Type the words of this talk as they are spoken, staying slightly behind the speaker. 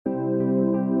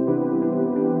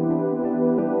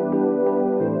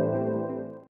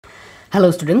Hello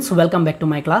students, welcome back to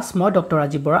my class. Moi Dr.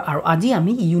 Rajib Borah aru aji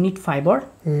ami unit 5 or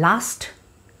last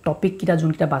topic kita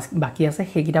jun kita baki ase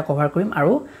he kita cover korim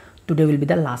aru today will be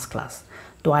the last class.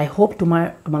 So I hope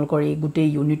tumalkor ei gute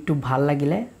unit to bhal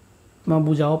lagile মই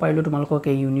বুজাও পাইলো তোমালকক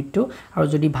এই ইউনিটটো আৰু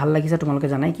যদি ভাল লাগিছে তোমালকে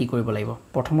জানাই কি কৰিব লাগিব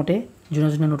প্ৰথমতে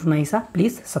জুনা নতুন আইছা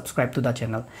please subscribe to the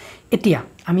channel এতিয়া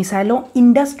আমি চাইলো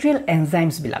ইন্ডাস্ট্ৰিয়েল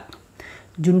এনজাইমছ বিলাক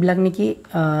যোনবিলাক নেকি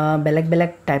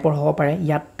বেলেগ টাইপৰ হ'ব পাৰে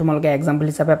ইয়াত তোমালকে এক্সাম্পল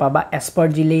হিচাপে পাবা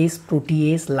এসপাৰজিলেজ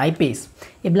প্ৰোটিয়েজ লাইপেজ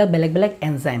এবিলাক বেলেগ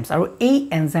এনজাইমছ আৰু এই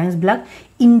এনজাইমছ বিলাক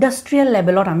ইন্ডাস্ট্ৰিয়েল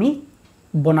লেভেলত আমি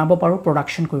বনাব পাৰো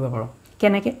প্ৰডাকশন কৰিব পাৰো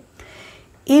কেনেকে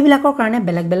এইবিলাকৰ কাৰণে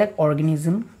বেলেগ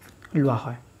অৰ্গানিজম লোৱা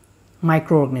হয়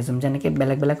microorganism যেনেকে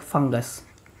বেলেগ ফাঙ্গাস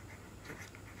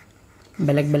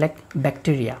বেলেগ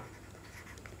ব্যাকটেৰিয়া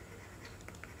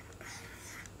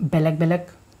বেলেগ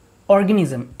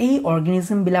অৰ্গানিজম এই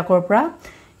অৰ্গানিজম বিলাকৰ পৰা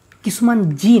কিছুমান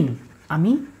জিন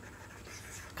আমি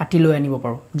কাটি লৈ আনিব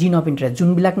পাৰো জিন অফ ইন্টাৰেষ্ট যোন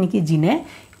বিলাক নেকি জিনে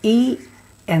এই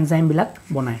এনজাইম বিলাক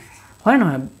বনায় হয়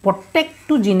নহয়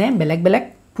প্ৰত্যেকটো জিনে বেলেগ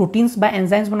প্ৰোটিনস বা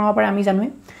এনজাইমস বনাব পাৰে আমি জানোৱে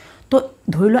তো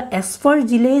ধৰিলো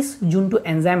এসপাৰজিলেজ যোনটো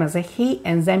এনজাইম আছে সেই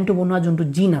এনজাইমটো বনোৱা যোনটো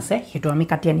জিন আছে হেটো আমি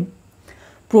কাটি আনিম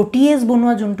প্ৰোটিয়েজ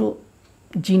বনোৱা যোনটো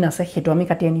জিন আছে হেটো আমি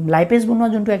কাটি আনিম লাইপেজ বনোৱা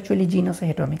যোনটো একচুয়ালি জিন আছে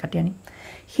হেটো আমি কাটি আনিম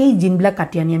সেই জিনবিলাক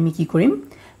কাটি আনি আমি কি কৰিম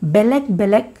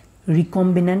বেলেগ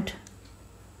ৰিকম্বিনেন্ট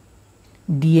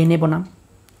ডিএনএ বনাম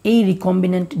এই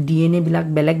ৰিকম্বিনেন্ট ডিএনএ বিলাক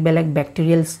বেলেগ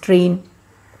ব্যাকটেৰিয়েল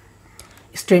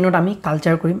ষ্ট্ৰেইনত আমি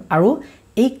কালচাৰ কৰিম আৰু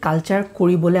এই কালচাৰ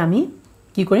কৰিবলে আমি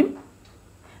কি কৰিম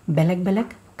বেলেগ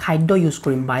খাদ্য ইউজ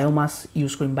কৰিম বায়োমাস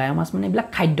ইউজ কৰিম বায়োমাস মানে এবিলাক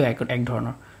খাদ্য এক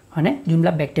ধৰণৰ হয়নে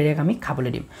যোনবিলাক ব্যাকটেৰিয়াক আমি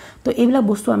খাবলৈ দিম তো এইবিলাক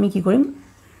বস্তু আমি কি কৰিম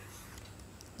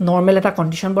নৰমাল এটা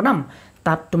কন্ডিশন বনাম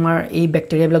তাত তোমাৰ এই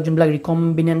ব্যাকটেৰিয়া বিলাক যোনবিলাক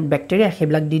ৰিকম্বিনেন্ট ব্যাকটেৰিয়া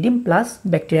হেবিলাক দি দিম প্লাস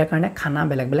ব্যাকটেৰিয়াৰ কাৰণে খানা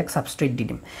বেলেগ সাবস্ট্ৰেট দি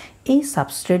দিম এই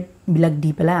সাবস্ট্ৰেট বিলাক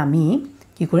দি পেলাই আমি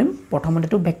কি কৰিম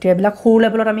প্ৰথমতেটো ব্যাকটেৰিয়া বিলাক সৰু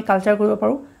লেভেলত আমি কালচাৰ কৰিব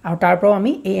পাৰো আৰু তাৰ পৰা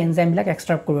আমি এই এনজাইম বিলাক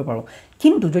এক্সট্ৰাক্ট কৰিব পাৰো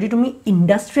কিন্তু যদি তুমি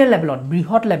ইন্ডাস্ট্ৰিয়েল লেভেলত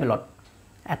বৃহৎ লেভেলত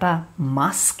এটা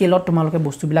মাস স্কেলত তোমালকে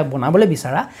বস্তুবিলাক বনাবলৈ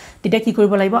বিচাৰা তেতিয়া কি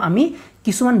কৰিব লাগিব আমি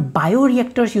কিছুমান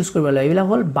বায়োৰিয়েক্টৰস ইউজ কৰিব লাগিব এবিলা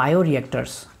হল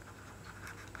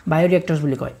বায়োৰিয়েক্টৰস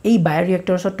বুলি কয় এই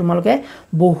বায়োৰিয়েক্টৰছত তোমালকে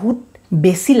বহুত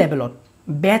বেছি লেভেলত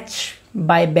ব্যাচ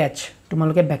বাই ব্যাচ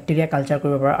তোমালকে ব্যাকটেৰিয়া কালচাৰ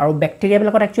কৰিব পাৰা আৰু ব্যাকটেৰিয়া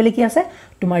বিলাকত একচুয়ালি কি আছে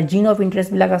তোমাৰ জিন অফ ইন্টাৰেষ্ট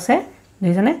বিলাক আছে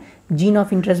দেখিছানে জিন অফ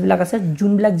ইন্টাৰেষ্ট বিলাক আছে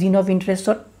যোনবিলাক জিন অফ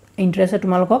ইন্টাৰেষ্টে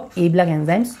তোমালকক এইবিলাক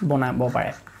এনজাইমছ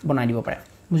বনাই দিব পাৰে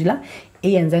বুজিলা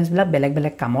এই এনজাইমছ বিলাক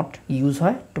বেলেগ কামত ইউজ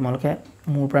হয় তোমালকে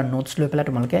মোৰ পৰা নোটস লৈ পেলা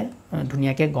তোমালকে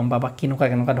ধুনিয়াকে গম পাবা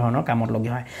কিনকা ধৰণৰ কামত লগি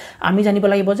হয় আমি জানিব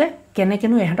লাগিব যে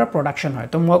কেনেকেনো এহাতৰ প্ৰডাকশন হয়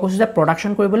তো মই কৈছো যে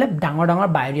প্ৰডাকশন কৰিবলৈ ডাঙৰ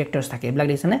বায়োৰিয়েক্টৰস থাকে এইবিলাক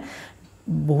দেখিছানে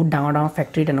বহুত ডাঙৰ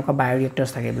ফ্যাক্টৰী তেনেকুৱা বায়োৰিয়েক্টৰস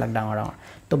থাকে এইবিলাক ডাঙৰ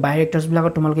তো বায়োৰিয়েক্টৰস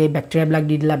বিলাকত তোমালকে এই ব্যাকটেৰিয়া বিলাক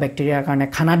দি দিলা ব্যাকটেৰিয়াৰ কাৰণে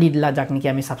খানা দি দিলা যাক নেকি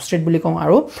আমি সাবস্ট্ৰেট বুলি কওঁ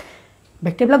আৰু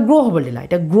ব্যাকটেৰিয়া বিলাক গ্ৰো হ'ব দিলা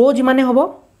এটা গ্ৰো যিমানে হ'ব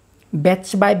ব্যাচ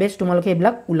বাই ব্যাচ তোমালকে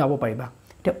এইবিলাক উলাব পাৰিবা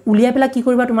তে উলিয়া পেলা কি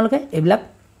কৰিবা তোমালকে এইবিলাক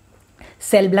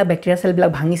সেল বিলাক ব্যাকটেৰিয়া সেল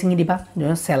বিলাক ভাঙি সিঙি দিবা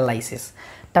সেল লাইসিস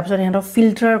তাৰপিছত এহঁতৰ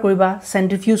ফিল্টাৰ কৰিবা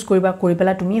সেন্ট্ৰিফিউজ কৰিবা কৰি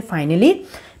পেলা তুমি ফাইনালি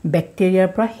ব্যাকটেৰিয়াৰ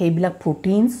পৰা হেবিলাক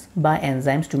প্ৰোটিনস বা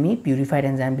এনজাইমছ তুমি পিউৰিফাইড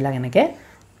এনজাইম বিলাক এনেকে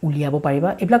উলিয়াব পাৰিবা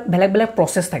এইবিলাক বেলেগ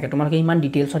প্ৰসেস থাকে তোমালকে ইমান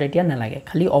ডিটেইলছত এতিয়া নালাগে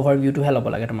খালি ওভাৰভিউটো হে ল'ব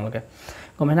লাগে তোমালকে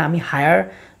গমনা আমি হায়াৰ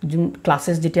যোন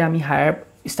ক্লাसेस যেতিয়া আমি হায়াৰ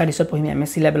স্টাডিছত পঢ়িম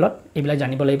এমএসসি লেভেলত এইবিলাক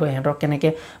জানিব লাগিব হেতৰ কেনেকে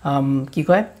কি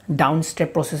কয় ডাউনস্ট্ৰীম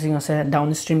প্ৰসেসিং আছে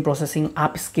ডাউনস্ট্ৰীম প্ৰসেসিং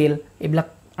আপ স্কেল এইবিলাক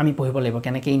আমি পঢ়িব লাগিব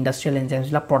কেনেকে ইন্ডাস্ট্ৰিয়েল এনজাইমছ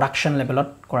বিলাক প্ৰডাকশন লেভেলত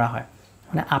কৰা হয়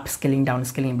মানে আপ স্কেলিং ডাউন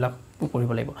স্কেলিং এইবিলাক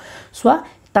পঢ়িব লাগিব সোৱা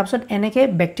তাৰপিছত এনেকে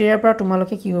ব্যাকটেৰিয়াৰ পৰা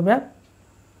তোমালকে কি কৰিবা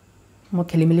মই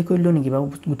খেলিমেলি কৰিলো নেকি বা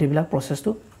গুটেবিলাক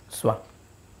প্ৰসেসটো সোৱা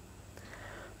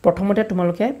প্ৰথমতে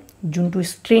তোমালকে যোনটো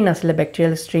ষ্ট্ৰেইন আছিল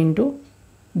ব্যাকটেৰিয়াল ষ্ট্ৰেইনটো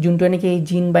যোনটো এনেকে এই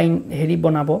জিন বাই হেৰি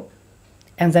বনাব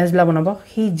এনজাইমছ বিলাক বনাব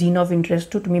সেই জিন অফ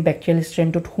ইন্টাৰেষ্টটো তুমি ব্যাকটেৰিয়াল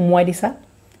ষ্ট্ৰেইনটোত হুমুৱাই দিছা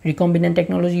ৰিকম্বিনেন্ট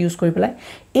টেকনলজি ইউজ কৰি পেলাই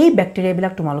এই ব্যাকটেৰিয়া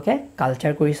বিলাক তোমালকে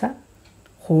কালচাৰ কৰিছা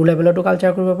সৰু লেভেলতো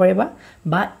কালচাৰ কৰিব পাৰিবা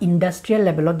বা ইন্ডাস্ট্ৰিয়েল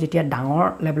লেভেলত যেতিয়া ডাঙৰ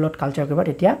লেভেলত কালচাৰ কৰিবা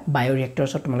তেতিয়া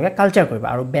বায়োৰিয়েক্টৰছত তোমালকে কালচাৰ কৰিবা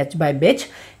আৰু ব্যাচ বাই ব্যাচ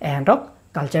এহঁতক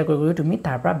কালচাৰ কৰি তুমি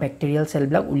তাৰ পৰা ব্যাকটেৰিয়াল সেল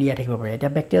বিলাক উলিয়া থাকিব পাৰে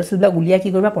এতিয়া ব্যাকটেৰিয়াল সেল বিলাক উলিয়া কি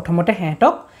কৰিবা প্ৰথমতে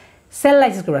হেহঁতক সেল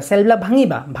লাইসিস কৰিবা সেল বিলাক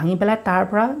ভাঙি পেলাই তাৰ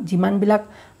পৰা যিমান বিলাক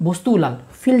বস্তু উলাল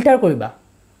ফিল্টাৰ কৰিবা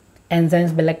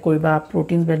এনজাইমছ বেলেগ কৰিবা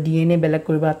প্ৰোটিনস বা ডিএনএ বেলেগ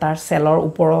কৰিবা তাৰ সেলৰ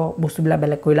ওপৰৰ বস্তুবিলাক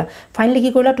বেলেগ কৰিলা ফাইনালি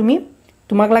কি কৰিলা তুমি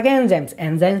তোমাক লাগে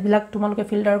এনজাইমছ বিলাক তোমালকে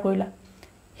ফিল্টাৰ কৰিলা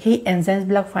সেই এনজাইমছ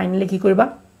বিলাক ফাইনালি কি কৰিবা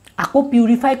আকৌ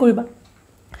পিউৰিফাই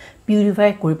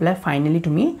কৰি পেলাই ফাইনালি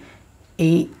তুমি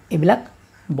এইবিলাক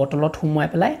বটলত হুমুৱাই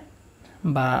পেলাই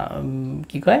বা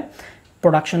কি কয়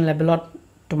প্ৰডাকশন লেভেলত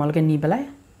তোমালকে নি পেলাই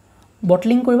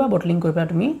বটলিং কৰিবা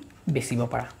তুমি বেচিব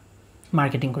পাৰা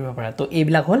মাৰ্কেটিং কৰিব পাৰা তো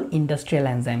এইবিলাক হ'ল ইণ্ডাষ্ট্ৰিয়েল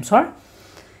এনজাইমছৰ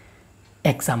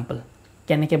এক্সাম্পল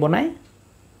কেনেকৈ বনায়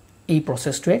এই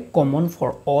প্ৰচেছটোৱে common for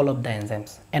all of the enzymes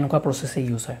এনেকুৱা প্ৰচেছে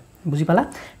ইউজ হয় বুজি পালা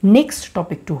নেক্সট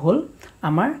টপিকটো হ'ল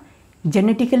আমাৰ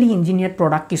জেনেটিক্যালি ইঞ্জিনিয়াৰ্ড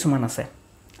প্ৰডাক্ট কিছুমান আছে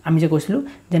আমি যে কৈছিলোঁ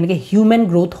যেনেকৈ human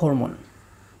growth hormone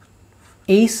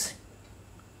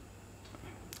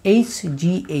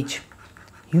HGH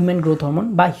human growth hormone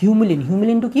বা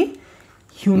হিউমুলিনটো কি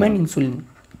হিউমেন ইনসুলিন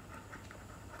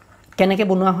কেনেকৈ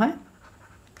বনোৱা হয়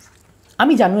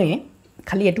আমি জানোৱে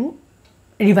খালি এটো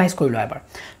ৰিভাইজ কৰি লোৱা এবাৰ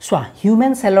চোৱা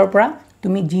হিউমেন সেলৰ পৰা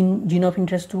তুমি জিন অফ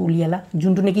ইন্টাৰেষ্টটো উলিয়ালা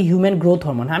যোনটো নেকি হিউমেন গ্ৰোথ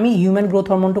হৰম'ন আমি হিউমেন গ্ৰোথ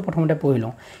হৰম'নটো প্ৰথমতে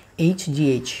পঢ়িলোঁ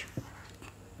HGH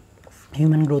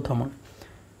হিউমেন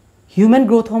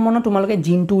গ্ৰোথ হৰম'ন তোমালোকে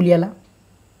জিনটো উলিয়ালা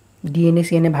DNA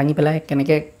CNA ভাঙি পেলাই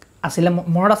কেনেকৈ আছিলে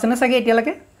মনত আছে না চাগে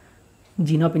এতিয়ালৈকে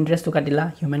জিন অফ ইন্টাৰেষ্টটো কাটিলা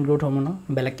হিউমেন গ্ৰোথ হৰম'ন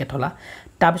বেলেগকৈ থলা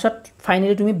তাৰপিছত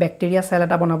ফাইনেলি তুমি বেক্টেৰিয়া সেল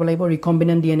এটা বনাব লাগিব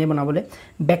ৰিকম্বিনেণ্ট DNA বনাবলৈ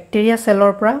বেক্টেৰিয়া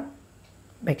সেলৰ পৰা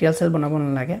বেক্টেৰিয়াল সেল বনাব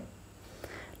নালাগে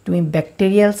তুমি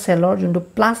বেক্টেৰিয়াল সেলৰ যোনটো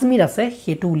প্লাজমিড আছে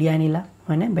সেইটো উলিয়াই আনিলা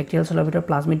হয়নে বেক্টেৰিয়াল সেলৰ ভিতৰত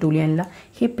প্লাজমিডটো উলিয়াই আনিলা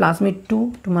সেই প্লাজমিডটো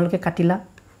তোমালোকে কাটিলা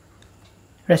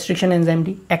ৰেষ্ট্ৰিকশন এনজাইম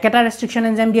দি একেটা ৰেষ্ট্ৰিকশন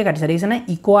এনজাইম দিয়ে কাটিছা দেখিছা না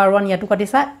ইকো R1 ইয়াতো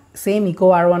কাটিছা same eco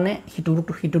R1 A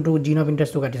হিটোটো gene of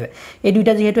ইন্টাৰেষ্টটো কাটিছে এই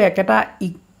দুইটা যেহেতু একেটা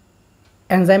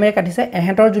এনজাইমেৰে কাটিছে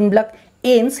এহেঁতৰ যোনবিলাক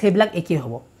এণ্ডছ সেইবিলাক একে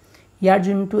হ'ব ইয়াৰ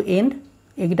যোনটো এণ্ড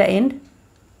এইকেইটা এণ্ড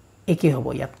একে হ'ব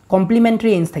ইয়াত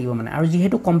কমপ্লিমেণ্টাৰী এণ্ডছ থাকিব মানে আৰু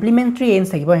যেহেতু কমপ্লিমেণ্টাৰী এণ্ডছ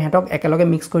থাকিব এহেঁতক একেলগে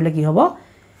মিক্স কৰিলে কি হ'ব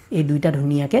এই দুইটা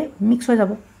ধুনীয়াকৈ মিক্স হৈ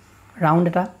যাব ৰাউণ্ড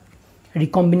এটা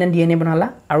ৰিকম্বিনেণ্ট DNA বনালা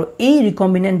আৰু এই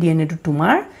ৰিকম্বিনেণ্ট DNAটো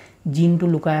তোমাৰ জিনটো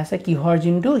লুকাই আছে কিহৰ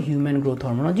জিনটো হিউমেন গ্ৰোথ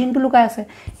হৰম'নৰ জিনটো লুকাই আছে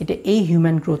এতিয়া এই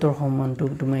হিউমেন গ্ৰোথৰ হৰম'নটো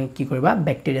তুমি কি কৰিবা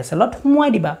বেক্টেৰিয়া সেলত সোমোৱাই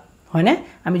দিবা হয়নে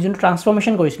আমি যোনটো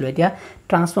ট্ৰান্সফৰ্মেশ্যন কৰিছিলোঁ এতিয়া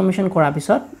ট্ৰান্সফৰ্মেশ্যন কৰাৰ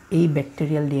পিছত এই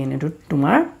বেক্টেৰিয়াল DNAটো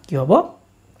তোমাৰ কি হ'ব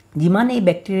যিমান এই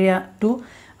বেক্টেৰিয়াটো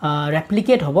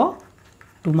ৰেপ্লিকেট হ'ব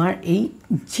তোমাৰ এই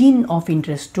জিন অফ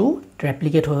ইন্টাৰেষ্টটো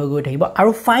ৰেপ্লিকেট হৈ গৈ থাকিব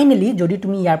আৰু ফাইনেলি যদি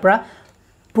তুমি ইয়াৰ পৰা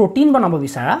প্ৰটিন বনাব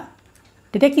বিচাৰা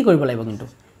তেতিয়া কি কৰিব লাগিব কিন্তু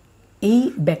এই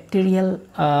বেক্টেৰিয়াল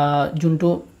যোনটো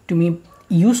তুমি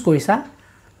ইউজ কৰিছা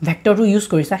ভেক্টৰটো ইউজ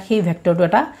কৰিছা সেই ভেক্টৰটো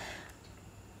এটা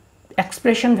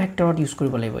এক্সপ্ৰেছন ভেক্টৰত ইউজ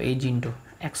কৰিব লাগিব এই জিনটো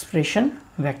এক্সপ্ৰেছন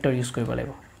ভেক্টৰ ইউজ কৰিব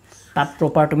লাগিব তাত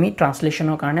প্ৰপাৰ তুমি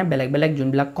ট্ৰান্সলেশ্যনৰ কাৰণে বেলেগ বেলেগ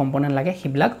যোনবিলাক কম্পোনেণ্ট লাগে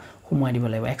সেইবিলাক সোমোৱাই দিব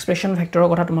লাগিব এক্সপ্ৰেছন ভেক্টৰৰ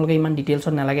কথা তোমালোকে ইমান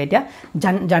ডিটেইলছত নালাগে এতিয়া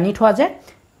জানি থোৱা যে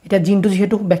এতিয়া জিনটো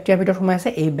যেহেতু বেক্টেৰিয়াৰ ভিতৰত সোমাই আছে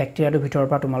এই বেক্টেৰিয়াটোৰ ভিতৰৰ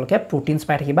পৰা তোমালোকে প্ৰটিনছ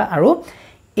পাই থাকিবা আৰু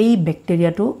এই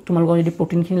বেক্টেৰিয়াটো তোমালোকৰ যদি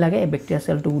প্ৰটিনখিনি লাগে এই বেক্টেৰিয়া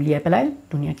সেলটো উলিয়াই পেলাই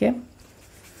ধুনীয়াকৈ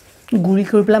গুৰি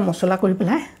কৰি পেলাই মছলা কৰি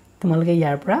পেলাই তোমালোকে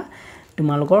ইয়াৰ পৰা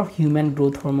তোমালোকৰ হিউমেন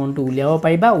গ্ৰোথ হৰম'নটো উলিয়াব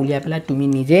পাৰিবা উলিয়াই পেলাই তুমি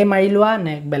নিজে মাৰি লোৱা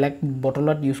নে বেলেগ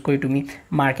বটলত ইউজ কৰি তুমি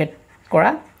মাৰ্কেট কৰা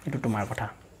এটো তোমাৰ কথা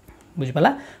বুজি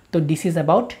পালা তো this is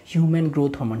about human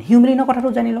growth hormone হিউমুলিনৰ কথাটো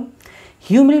জানি লওঁ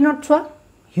হিউমুলিনত চোৱা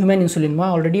হিউমেন ইনসুলিন মই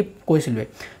অলৰেডি কৈছিলোৱে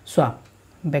চোৱা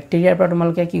বেক্টেৰিয়াৰ পৰা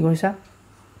তোমালোকে কি কৰিছা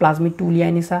প্লাজমিডটো উলিয়াই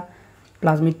আনিছা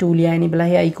প্লাজমিডটো উলিয়াই আনি পেলাই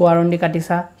সেই ইকো R1 দি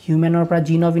কাটিছা হিউমেনৰ পৰা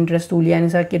জিন অফ ইন্টাৰেষ্টটো উলিয়াই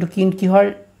আনিছা এইটো কিহৰ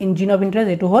জিন অফ ইন্টাৰেষ্ট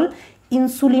এইটো হ'ল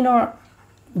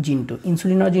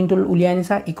ইনসুলিনৰ জিনটো উলিয়াই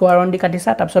আনিছা ইকো R1 দি কাটিছা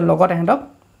তাৰপিছত লগত এহেঁতক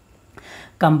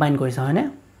কম্বাইন কৰিছা হয়নে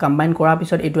কম্বাইন কৰাৰ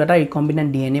পিছত এইটো এটা recombinant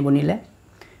DNA বনিলে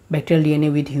bacterial DNA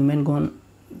with human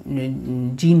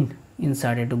জিন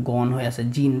ইনচাৰ্টেড গন হৈ আছে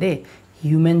জিন দে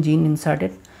হিউমেন জিন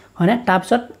ইনচাৰ্টেড হয়নে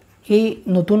তাৰপিছত এই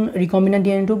নতুন ৰিকম্বিনেণ্ট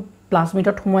DNAটো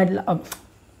প্লাজমিডত সোমাই দিলা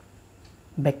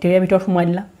বেক্টেৰিয়াৰ ভিতৰত সোমাই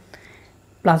দিলা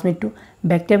প্লাজমিডটো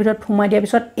বেক্টেৰিয়াৰ ভিতৰত সোমাই দিয়াৰ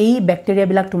পিছত এই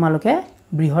বেক্টেৰিয়াবিলাক তোমালোকে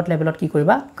বৃহৎ লেভেলত কি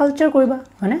কৰিবা কালচাৰ কৰিবা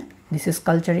হয়নে দিস ইজ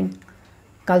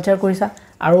কালচাৰ কৰিছা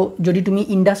আৰু যদি তুমি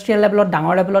ইণ্ডাষ্ট্ৰিয়েল লেভেলত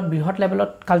ডাঙৰ লেভেলত বৃহৎ লেভেলত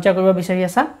কালচাৰ কৰিব বিচাৰি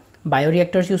আছা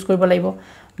বায়োৰিয়েক্টৰছ ইউজ কৰিব লাগিব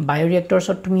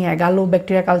বায়োৰিয়েক্টৰছত তুমি এগালো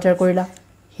বেক্টেৰিয়া কালচাৰ কৰিলা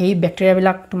সেই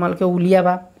বেক্টেৰিয়াবিলাক তোমালোকে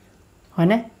উলিয়াবা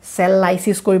হয়নে সেল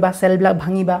লাইসিস কৰিবা সেলবিলাক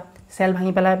ভাঙিবা সেল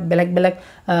ভাঙি পেলাই বেলেগ বেলেগ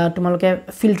তোমালোকে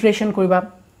ফিল্ট্ৰেশ্যন কৰিবা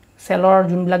সেলৰ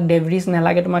যোনবিলাক ডেভৰিজ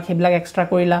নালাগে তোমাক সেইবিলাক এক্সট্ৰা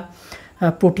কৰিলা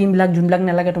প্ৰটিনবিলাক যোনবিলাক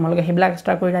নালাগে তোমালোকে সেইবিলাক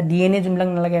এক্সট্ৰা কৰিলা DNA যোনবিলাক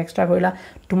নালাগে এক্সট্ৰা কৰিলা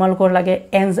তোমালোকৰ লাগে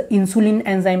ইনসুলিন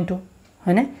এনজাইমটো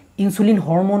হয়নে ইনসুলিন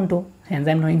হৰম'নটো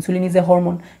এনজাইম নহয় ইনসুলিন ইজ এ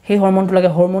হৰম'ন সেই হৰম'নটো লাগে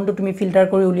হৰম'নটো তুমি ফিল্টাৰ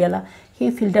কৰি উলিয়ালা সেই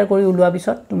ফিল্টাৰ কৰি উলোৱাৰ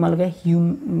পিছত তোমালোকে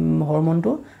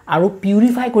হৰম'নটো আৰু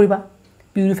পিউৰিফাই কৰিবা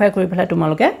পিউৰিফাই কৰি পেলাই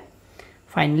তোমালোকে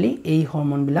ফাইনালি এই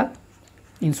হৰম'নবিলাক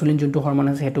ইনসুলিন যোনটো হৰম'ন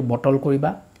আছে সেইটো বটল কৰিবা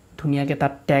ধুনীয়াকৈ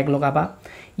তাত ট্যাগ লগাবা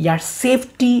ইয়াৰ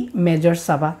সেফটি মেজাৰ্ছ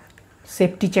চাবা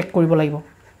সেফটি চেক কৰিব লাগিব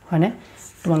হয়নে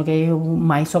তোমালোকে এই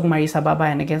মাইছক মাৰি চাবা বা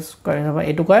এনেকৈ কৰি চাবা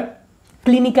এইটো কয়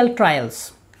ক্লিনিক্যাল ট্ৰায়েলছ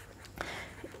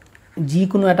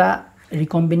যিকোনো এটা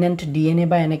ৰিকম্বিনেণ্ট DNA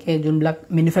বা এনেকৈ যোনবিলাক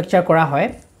মেনুফেকচাৰ কৰা হয়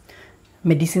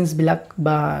মেডিচিনছ বিলাক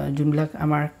বা যোনবিলাক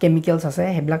আমাৰ কেমিকেলছ আছে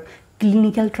হেবিলাক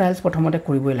ক্লিনিক্যাল ট্ৰায়ালছ প্ৰথমতে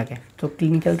কৰিবই লাগে তো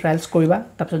ক্লিনিক্যাল ট্ৰায়ালছ কৰিবা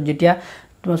তাৰপিছত যেতিয়া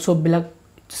তোমাৰ সববিলাক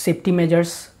সেফটি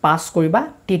মেজাৰ্স পাস কৰিবা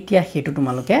তেতিয়া হেতু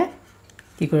তোমালোকে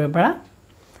কি কৰিব পাৰা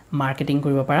মাৰ্কেটিং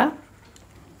কৰিব পাৰা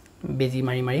বেজি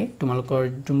মাৰি মাৰি তোমালোকৰ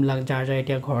যোনবিলাক যাৰ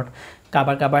এতিয়া ঘৰত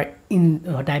কাবাৰ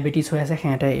ডায়াবেটিস হৈ আছে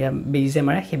হেতে বেজি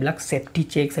মাৰে হেবিলাক সেফটি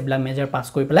চেকস হেবিলাক মেজাৰ পাস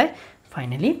কৰি পেলাই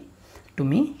ফাইনালি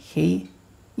তুমি সেই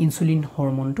ইনসুলিন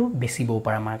হৰমনটো বেচিবও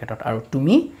পাৰা মাৰ্কেটত আৰু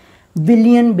তুমি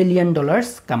বিলিয়ন ডলাৰ্স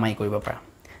কামাই কৰিব পাৰা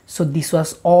so this was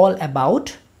all about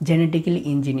genetically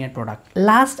engineered product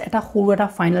last eta horu eta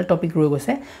final topic roi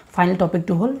goise final topic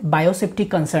to hol biosafety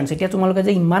concerns etia tumaloke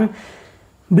je iman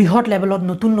bihot levelot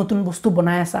notun bostu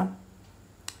banai asa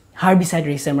herbicide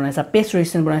resistant banai asa pest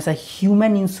resistant banai asa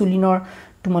human insulin or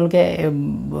tumaloke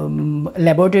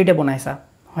laboratory te banai asa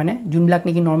hoine junblak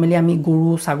neki normally ami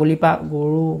goru sagoli pa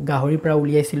goru gahori pra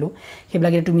uliaisilu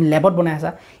heblak tumi labot banai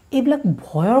asa eblak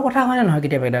bhoyor kotha hoina nohoy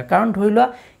kitia beda karon dhorilwa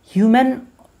human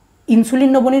insulin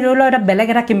নবনি ৰলো এটা বেলেগ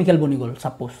এটা chemical বনি গল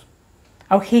suppose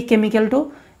আৰু সেই কেমিক্যালটো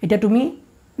এটা তুমি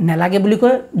নেলাগে বুলি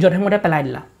কয় জধমতে পেলাই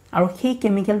দিলা আৰু সেই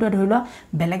কেমিক্যালটো ধৰিলা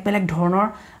বেলেগ ধৰণৰ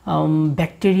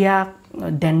ব্যাকটেৰিয়া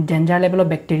ডেঞ্জাৰ লেভেলৰ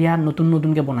ব্যাকটেৰিয়া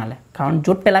নতুনকে বনালে কাৰণ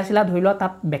যত পেলাইছিলা ধৰিলা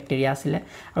তাত ব্যাকটেৰিয়া আছিল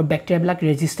আৰু ব্যাকটেৰিয়াবিলাক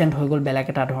ৰেজিস্ট্যান্ট হৈ গল বেলেগ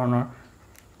এটা ধৰণৰ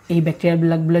এই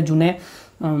ব্যাকটেৰিয়াবিলাক বলে জুনে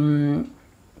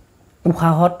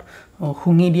উখাহত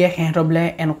হুঙি দিয়ে হেহঁতৰ বলে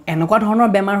এনেকুৱা ধৰণৰ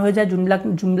বেমাৰ হৈ যায়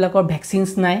যোনবিলাকৰ ভ্যাকচিনছ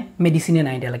নাই মেডিচিনে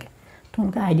নাই দিয়া লাগে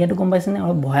তোমালোকে আইডিয়াটো গম পাইছনে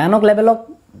আৰু ভয়ানক লেভেলত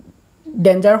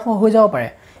ডেঞ্জাৰ হৈ যাব পাৰে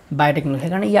বায়োটেকনলজি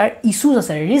কাৰণ ইয়াৰ ইস্যুজ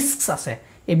আছে ৰিস্কস আছে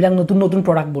এইবিলাক নতুন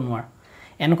প্ৰডাক্ট বনোৱাৰ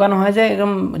এনেকুৱা নহয় যে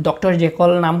একদম ডক্টৰ জেকল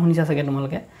নাম শুনিছা চাগে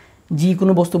তোমালোকে যি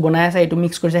কোনো বস্তু বনাই আছে এটো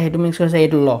মিক্স কৰিছে হেটো মিক্স কৰিছে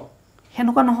এটো ল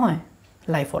হেনকা নহয়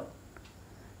লাইফত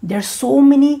there so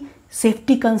many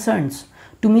safety concerns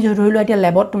তুমি যে ধৰিলো এতিয়া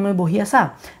ল্যাবত তুমি বহি আছা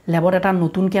ল্যাবত এটা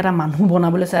নতুনকে এটা মানুহ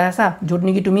বনাবলৈ চাই আছা যত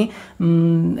নেকি তুমি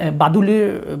বাদুলিৰ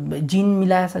জিন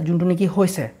মিলাই আছা যোনটো নেকি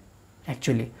হৈছে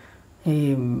একচুয়ালি এই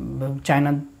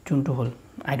চাইনা যোনটো হল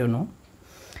আই ডোন্ট নো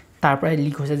তাৰ পৰা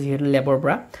লিক হৈছে যিহেতু ল্যাবৰ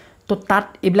পৰা তো তাত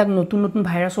এইবিলাক নতুন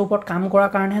ভাইৰাছৰ ওপৰত কাম কৰাৰ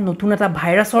কাৰণে নতুন এটা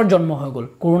ভাইৰাছৰ জন্ম হৈ গল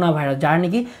কৰোনা ভাইৰাছ যাৰ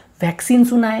নেকি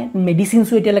ভ্যাকচিনছও নাই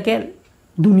মেডিচিনছও এতিয়ালৈকে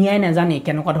দুনিয়াই নাজানে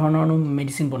কেনেকুৱা ধৰণৰ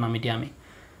মেডিচিন বনাম এতিয়া আমি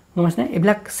গমছনে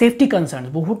এবিলাক সেফটি কনসাৰ্নস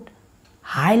বহুত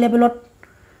হাই লেভেলত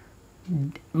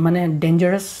মানে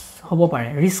ডেঞ্জাৰাস হ'ব পাৰে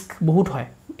ৰিস্ক বহুত হয়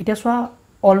এটা সোয়া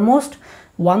almost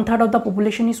 1/3 of the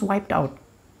population is wiped out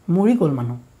মৰি গল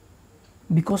মানুহ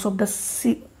because of the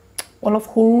all of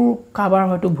হৰু কাবাৰ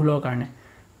হয়তো ভুলৰ কাৰণে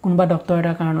কোনবা ডক্টৰ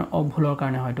এটা কাৰণ ভুলৰ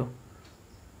কাৰণে হয়তো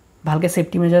ভালকে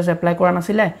সেফটি মেজাৰ্স এপ্লাই কৰা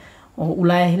নাছিলে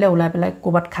উলাই আহিলে উলাই পেলাই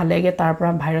কোবাত খালেগে তাৰ পৰা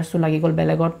ভাইৰাছটো লাগি গল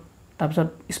বেলেগত তাৰপিছত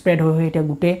স্প্ৰেড হৈ এটা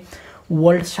গুটে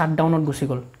वर्ल्ड शाटडाउনত গুছি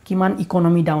গল কিমান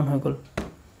ইকোনমি ডাউন হৈ গল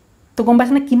তো গম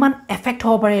পাইছনে কিমান এফেক্ট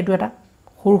হ'ব পাৰে এটো এটা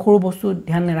সৰু বস্তু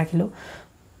ধ্যান নেৰাখিলো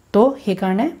তো হে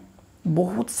কাৰণে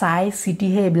বহুত চাই সিটি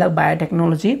হে এবিলাক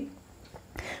বায়োটেকনলজি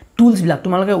টুলস বিলাক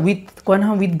তোমালোকে উইথ কোন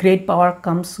হয় with great power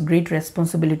comes great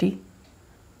responsibility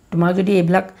তোমাক যদি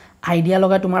এবিলাক আইডিয়া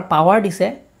লগা তোমাৰ পাৱাৰ দিছে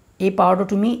এই পাৱাৰটো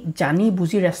তুমি জানি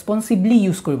বুজি ৰেসপন্সিবলি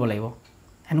ইউজ কৰিব লাগিব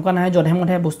এনেকুৱা নহয় জধে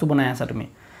মধে বস্তু বনাই আছা তুমি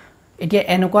এতিয়া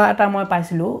এনেকুৱা এটা মই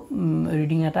পাইছিলো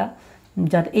ৰিডিং এটা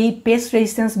যাত এই পেষ্ট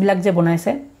ৰেজিস্ট্যান্স বিলাক যে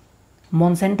বনাইছে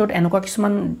মনসেন্টত এনেকুৱা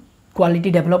কিছুমান কোৱালিটি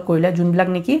ডেভেলপ কৰিলে যোনবিলাক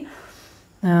নেকি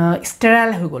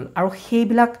ষ্টেৰাইল হৈ গল আৰু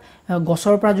সেইবিলাক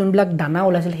গছৰ পৰা যোনবিলাক দানা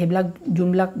ওলাইছিল সেইবিলাক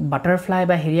যোনবিলাক বাটাৰফ্লাই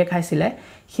বা হেৰিয়ে খাইছিলে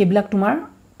সেইবিলাক তোমাৰ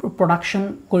প্ৰডাকশন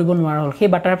কৰিব নোৱাৰা হল সেই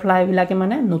বাটাৰফ্লাই বিলাকে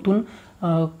মানে নতুন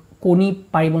কণী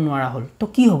পাৰিব নোৱাৰা হল তো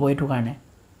কি হ'ব এটো কাৰণে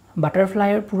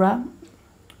বাটাৰফ্লাইৰ পুৰা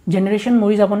জেনাৰেশন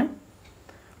মৰি যাবনে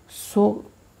সো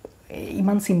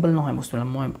ইমান সিম্পল নহয় বস্তুলা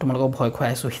মই তোমালোকক ভয়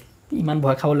খুৱাইছো ইমান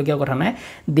ভয় খাবলগীয়া কথা নাই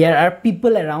देयर आर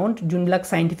পিপল अराउंड যোনবিলাক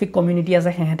সাইন্টিফিক কমিউনিটি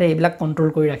আছে হেহেতে এইবিলাক কন্ট্ৰোল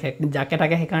কৰি ৰাখে যাকে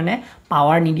তাকে হে কাৰণে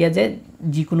পাৱাৰ নিদিয়া যে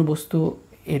যিকোনো বস্তু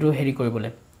এৰো হেৰি কৰিবলে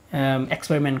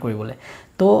এক্সপেৰিমেন্ট কৰিবলে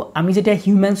তো আমি যেতিয়া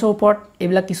হিউম্যানছৰ ওপৰত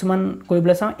এইবিলাক কিছুমান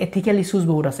কৰিবলৈ চাও এথিক্যাল ইস্যুজ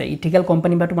বহুত আছে ইথিক্যাল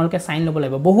কোম্পানী বা তোমালোকে সাইন ল'ব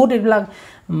লাগিব বহুত এইবিলাক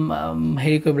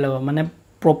হেৰি কৰিব লাগিব মানে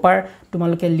proper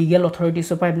তোমালোকে লিগ্যাল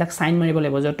অথৰিটিছৰ পৰা এইবিলাক সাইন মাৰিব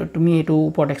লাগিব যে তুমি এটো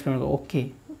ওপৰত এক্সপেৰিমেন্ট ওকে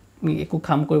আমি একো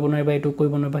কাম কৰিব নোৱাৰিবা এটো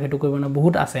কৰিব নোৱাৰিবা হেতু কৰিব নোৱাৰিবা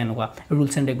বহুত আছে এনেকুৱা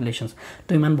ৰুলস এণ্ড ৰেগুলেশনস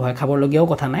তো ইমান ভয় খাবৰ লগিয়াও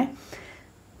কথা নাই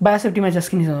বায়োসেফটি মেজাৰ্স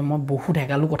কিনি মই বহুত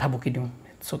হেগালু কথা বকি দিও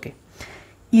it's okay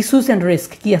issues and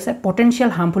risk কি আছে পটেনশিয়াল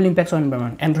হাৰ্মফুল ইম্পেক্টছ অন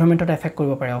এনভাইৰনমেন্টত এফেক্ট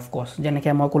কৰিব পাৰে অফ কোৰ্স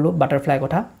যেনেকৈ মই কলো বাটাৰফ্লাই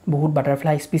কথা বহুত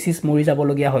বাটাৰফ্লাই স্পিচিছ মৰি যাব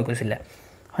লগিয়া হৈ গৈছিল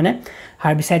হয়নে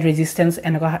হাৰ্বিসাইড ৰেজিস্ট্যান্স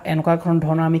এনেকুৱা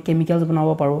ধৰণৰ আমি কেমিক্যালছ বনাব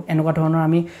পাৰো এনেকুৱা ধৰণৰ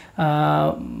আমি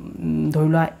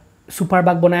ধৰিলা সুপাৰ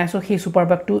বাগ বনাই আছো সেই সুপাৰ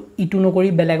বাগটো ইটু নকৰি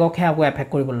বেলেগক হে আকৌ এফেক্ট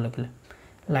কৰিব লাগিলে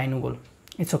Lino goal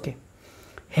it's okay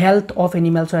health of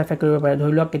এনিমেলছৰ effect কৰিব পাৰে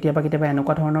ধৰি লওক কেতিয়াবা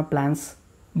এনেকুৱা ধৰণৰ প্লান্টছ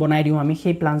বনাই দিওঁ আমি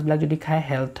সেই প্লান্টছবিলাক যদি খায়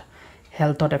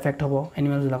হেল্থত এফেক্ট হ'ব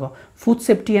এনিমেলছবিলাকৰ food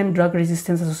safety and drug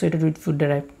resistance associated with food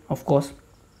ডেৰাইভ of course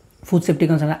food safety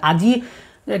concerned আজি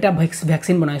এটা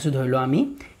ভেকচিন বনাইছোঁ ধৰি লওক আমি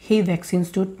সেই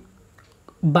ভেকচিনছটোত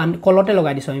কলতে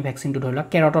লগাই দিছোঁ আমি ভেকচিনটো ধৰি লওক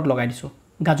কেৰটত লগাই দিছোঁ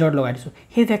গাজৰত লগাই দিছোঁ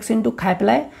সেই ভেকচিনটো খাই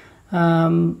পেলাই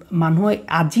মানুহে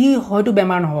আজি হয়তো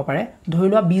বেমাৰ নহ'ব পাৰে ধৰি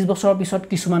লোৱা 20 বছৰৰ পিছত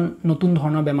কিছুমান নতুন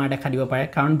ধৰণৰ বেমাৰ দেখা দিব পাৰে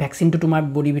কাৰণ ভেকচিনটো তোমাৰ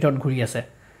বডিৰ ভিতৰত ঘূৰি আছে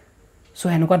সো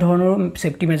এনেকুৱা ধৰণৰ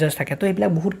সেফটি মেজাৰ্ছ থাকে তো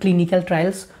এইবিলাক বহুত ক্লিনিক্যাল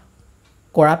ট্ৰায়ালছ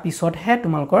কৰা পিছতহে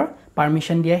তোমালোকৰ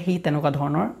পাৰমিশন দিয়ে সেই তেনেকুৱা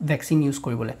ধৰণৰ ভেকচিন ইউজ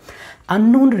কৰিবলৈ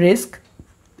unknown risk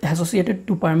associated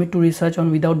to permit to research on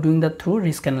without doing that through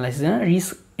risk analysis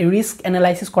risk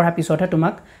analysis কৰাৰ পিছতহে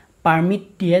তোমাক পাৰমিট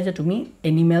দিয়ে যে তুমি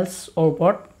এনিমেলছ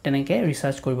ওপৰত তেনেকৈ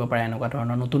ৰিসাৰ্চ কৰিব পাৰা এনেকুৱা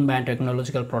ধৰণৰ নতুন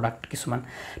বায়োটেকনলজিক্যাল প্ৰডাক্ট কিছুমান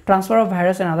transfer of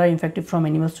virus and other infective from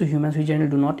animals two humans which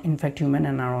generally do not in fact human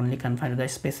and R only confined to the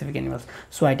specific animals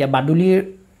so এতিয়া বাদুলিৰ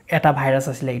এটা ভাইৰাছ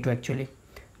আছিলে এইটো একচুৱেলি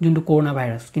যোনটো কৰোনা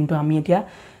ভাইৰাছ কিন্তু আমি এতিয়া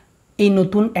এই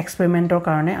নতুন এক্সপেৰিমেন্টৰ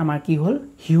কাৰণে আমাৰ কি হ'ল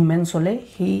হিউমেনছলে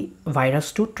সেই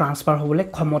ভাইৰাছটো ট্ৰান্সফাৰ হ'বলৈ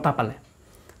ক্ষমতা পালে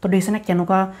তো দেখিছেনে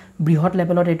কেনেকুৱা বৃহৎ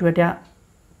লেভেলত এইটো এতিয়া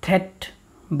থ্ৰেট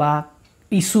বা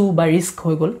ইস্যু বা ৰিস্ক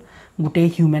হৈ গ'ল গোটেই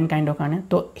হিউম্যান কাইণ্ডৰ কাৰণে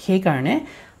তো সেই কাৰণে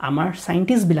আমাৰ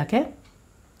সাইন্টিষ্টবিলাকে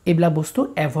এইবিলাক বস্তু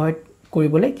এভয়েড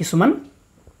কৰিবলৈ কিছুমান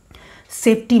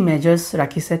সেফটি মেজাৰ্ছ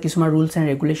ৰাখিছে কিছুমান ৰুলছ এণ্ড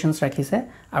ৰেগুলেশ্যনছ ৰাখিছে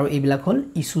আৰু এইবিলাক হ'ল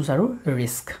ইস্যুজ আৰু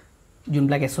ৰিস্ক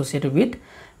যোনবিলাক এছ'চিয়েটেড উইথ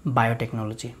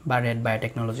বায়োটেকনলজি বা ৰেড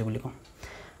বায়োটেকনলজি বুলি কওঁ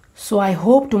সো আই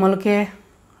হোপ তোমালোকে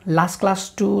লাষ্ট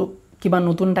ক্লাছটো কিবা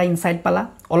নতুন এটা ইনসাইট পালা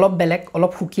অলপ বেলেগ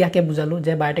অলপ সুকিয়াকে বুজালো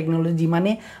যে বায়োটেকনলজি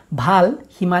যিমানে ভাল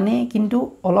হিমানে কিন্তু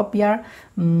অলপ ইয়াৰ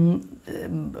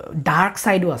ডাৰ্ক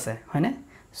সাইডো আছে হয়নে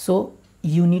so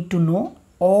U need to know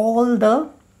all the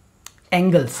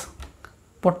angles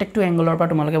প্ৰত্যেকটো এংগলৰ পৰা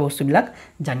তোমালোকে বস্তুবিলাক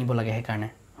জানিব লাগে সেই কাৰণে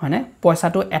হয়নে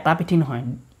পইচাটো এটা পিঠি নহয়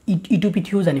ইটো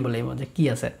পিঠিও জানিব লাগিব যে কি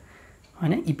আছে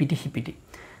হয়নে ইপিটি হিপিটি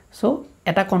সো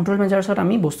এটা কন্ট্ৰোল মেজাৰ্ছত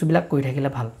আমি বস্তুবিলাক কৰি থাকিলে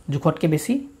ভাল জুখতকে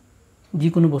বেছি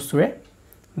যিকোনো বস্তুৰে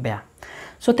বেয়া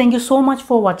so thank U so mass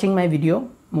for watching my video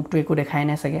মুকটো একো দেখাই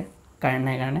নাই সাগে কাৰণ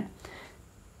নাই কাৰণে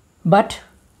বাট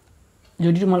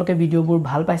যদি তোমালোকে ভিডিওবোৰ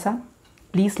ভাল পাইছা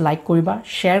প্লিজ লাইক কৰিবা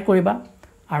শেয়াৰ কৰিবা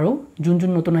আৰু যোন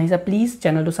নতুন আহিছা প্লিজ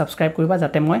চেনেলটো সাবস্ক্ৰাইব কৰিবা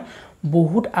যাতে মই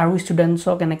বহুত আৰু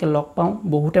ষ্টুডেন্টছক এনেকৈ লগ পাওঁ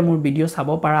বহুতে মোৰ ভিডিও চাব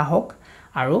পাৰা হওক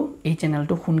আৰু এই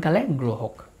চেনেলটো সোনকালে গ্ৰো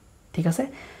হওক ঠিক আছে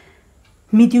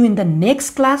meet you in the next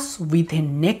class with a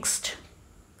next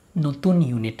নতুন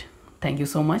unit thank you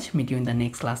so much meet you in the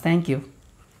next class thank you